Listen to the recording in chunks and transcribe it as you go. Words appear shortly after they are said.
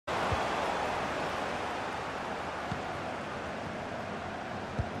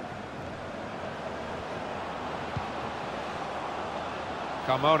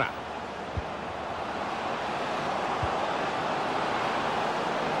Carmona.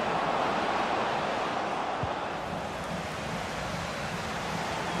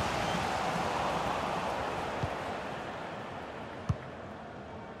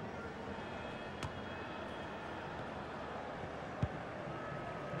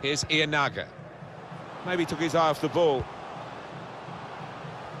 Here's Ianaga. Maybe took his eye off the ball.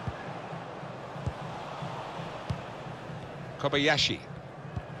 Kobayashi.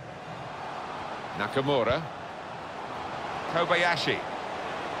 Nakamura. Kobayashi.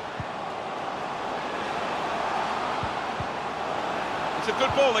 It's a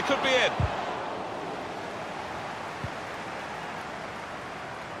good ball, they could be in.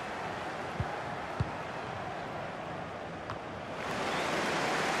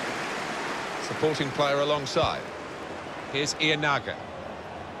 Supporting player alongside. Here's Ianaga.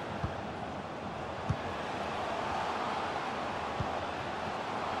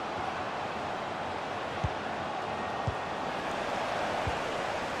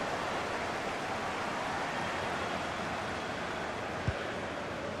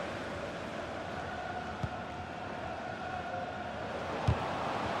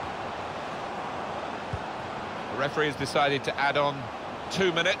 The referee has decided to add on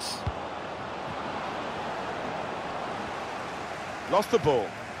 2 minutes. Lost the ball.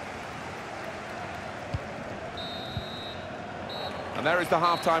 And there is the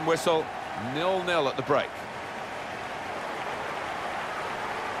half-time whistle, 0-0 at the break.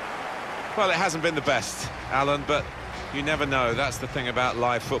 Well, it hasn't been the best, Alan, but you never know. That's the thing about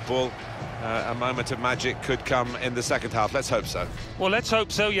live football. A moment of magic could come in the second half. Let's hope so. Well, let's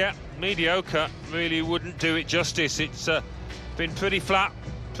hope so, yeah. Mediocre really wouldn't do it justice. It's been pretty flat,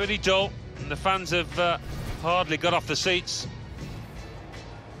 pretty dull, and the fans have hardly got off the seats.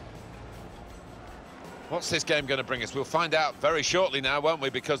 What's this game going to bring us? We'll find out very shortly now, won't we?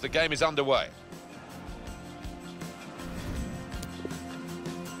 Because the game is underway.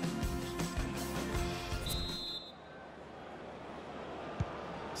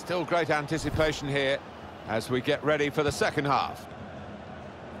 Still great anticipation here as we get ready for the second half.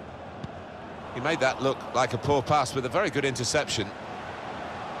 He made that look like a poor pass with a very good interception.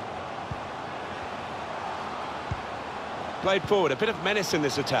 Played forward, a bit of menace in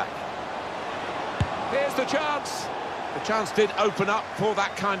this attack. Here's the chance. The chance did open up for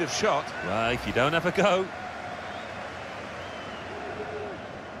that kind of shot. Right, you don't have a go.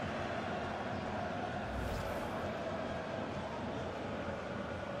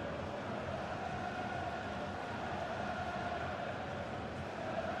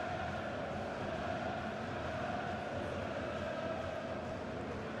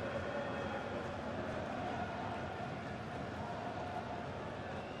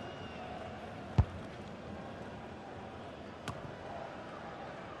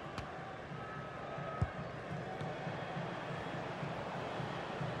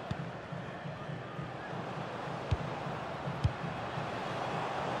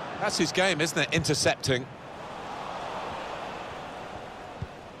 That's his game, isn't it? Intercepting.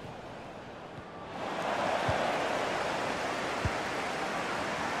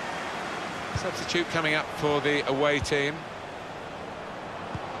 Substitute coming up for the away team.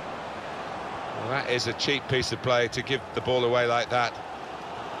 Well, that is a cheap piece of play to give the ball away like that.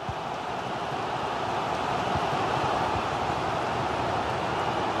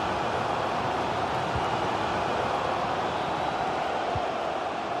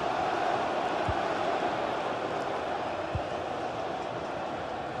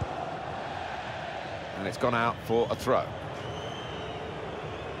 And it's gone out for a throw.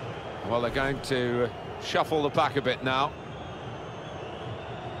 Well, they're going to shuffle the pack a bit now.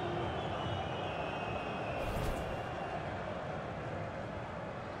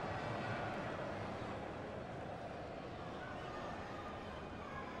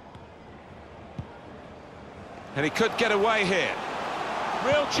 And he could get away here.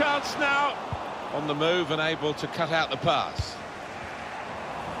 Real chance now. On the move and able to cut out the pass.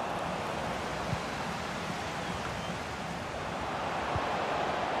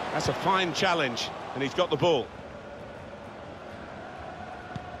 That's a fine challenge, and he's got the ball.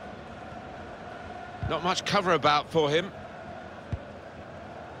 Not much cover about for him.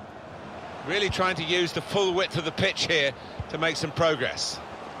 Really trying to use the full width of the pitch here to make some progress.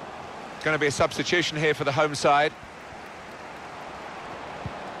 Going to be a substitution here for the home side.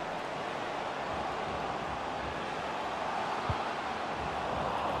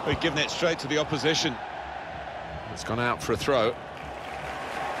 We've given it straight to the opposition. It's gone out for a throw.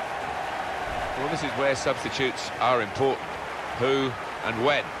 Well, this is where substitutes are important. Who and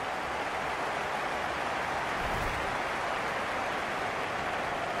when.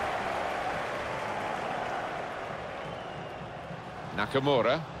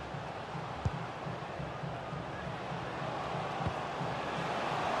 Nakamura.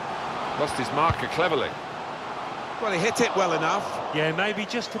 Lost his marker cleverly. Well, he hit it well enough. Yeah, maybe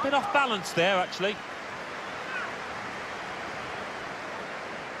just a bit off balance there, actually.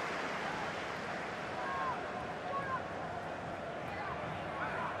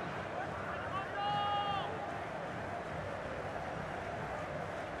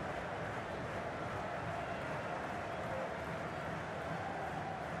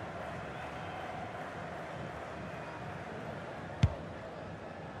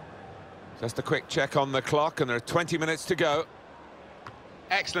 Just a quick check on the clock, and there are 20 minutes to go.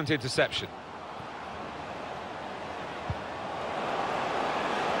 Excellent interception.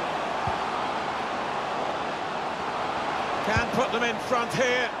 Can put them in front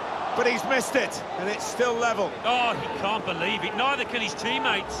here, but he's missed it, and it's still level. Oh, he can't believe it. Neither can his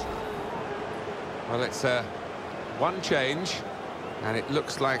teammates. Well, it's one change, and it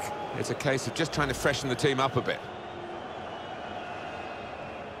looks like it's a case of just trying to freshen the team up a bit.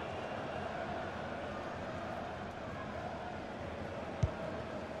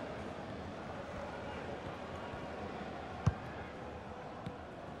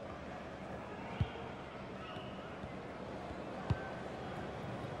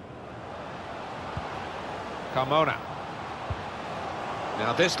 Carmona.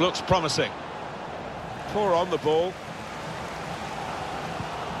 Now this looks promising. Poor on the ball.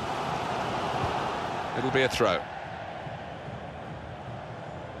 It'll be a throw.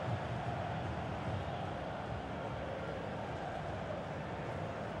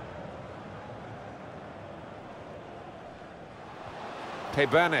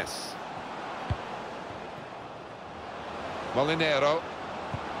 Tebanes. Molinero.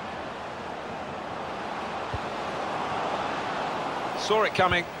 Saw it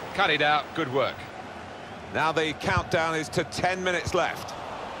coming, cut it out, good work. Now the countdown is to 10 minutes left.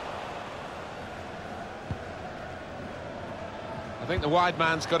 I think the wide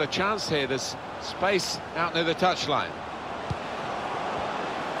man's got a chance here. There's space out near the touchline.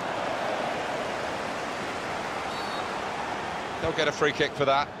 They'll get a free kick for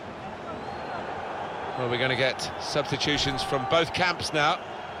that. Well, we're going to get substitutions from both camps now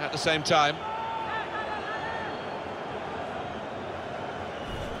at the same time.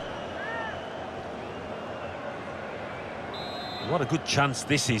 What a good chance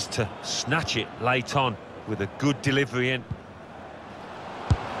this is to snatch it late on with a good delivery in.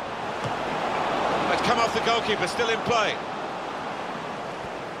 It's come off the goalkeeper, still in play.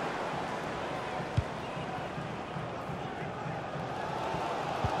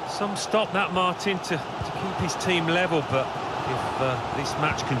 Some stop that, Martin, to keep his team level, but if this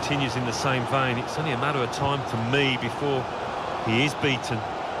match continues in the same vein, it's only a matter of time for me before he is beaten.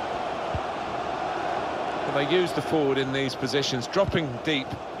 They use the forward in these positions, dropping deep,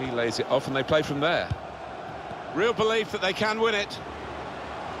 he lays it off and they play from there. Real belief that they can win it.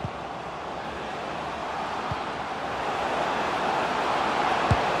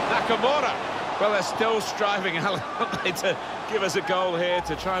 Nakamura. Well, they're still striving, Alan, to give us a goal here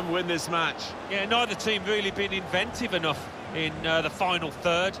to try and win this match. Yeah, neither team really been inventive enough in the final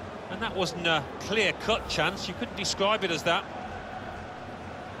third, and that wasn't a clear-cut chance. You couldn't describe it as that.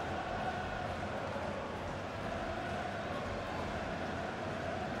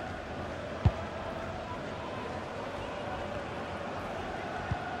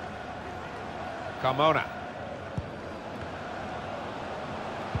 Carmona.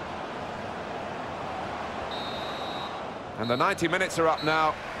 And the 90 minutes are up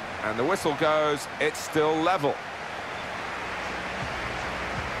now, and the whistle goes, it's still level.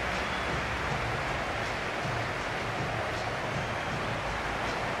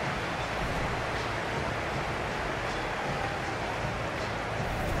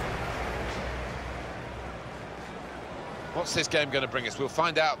 What's this game going to bring us? We'll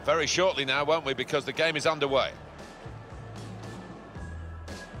find out very shortly now, won't we? Because the game is underway.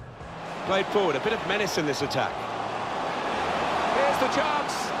 Played forward, a bit of menace in this attack. Here's the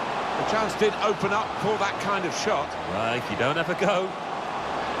chance. The chance did open up for that kind of shot. Well, if you don't have a go.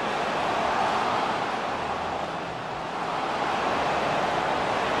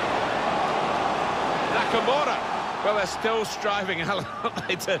 Nakamura. Well, they're still striving, Alan,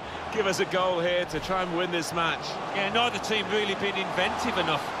 to give us a goal here to try and win this match. Yeah, neither team really been inventive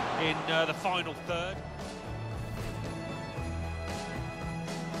enough in the final third.